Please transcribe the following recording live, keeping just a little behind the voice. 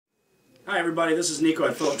Hi everybody, this is Nico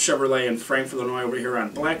at Phillips Chevrolet in Frankfort, Illinois over here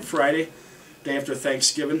on Black Friday, day after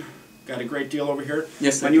Thanksgiving. Got a great deal over here.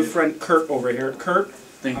 Yes, my new friend Kurt over here. Kurt,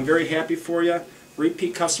 I'm you. very happy for you.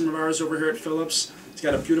 Repeat customer of ours over here at Phillips. He's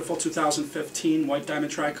got a beautiful 2015 white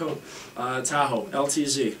diamond tri-coat Tahoe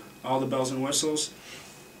LTZ. All the bells and whistles.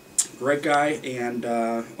 Great guy and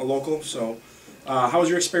a local. So, how was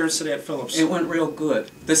your experience today at Phillips? It went real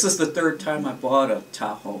good. This is the third time I bought a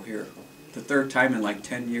Tahoe here. The third time in like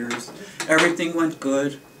 10 years. Everything went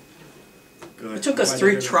good. Good. It took us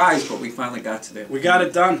 3 tries, but we finally got to that. We got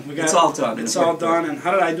it done. It's all done. It's all done. And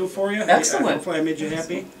how did I do for you? Excellent. Hopefully I made you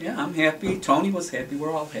happy. Yeah, I'm happy. Tony was happy.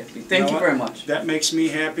 We're all happy. Thank you very much. That makes me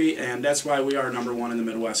happy, and that's why we are #1 in the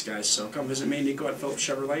Midwest, guys. So come visit me, Nico, at Phillips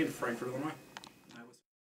Chevrolet in Frankfort, Illinois.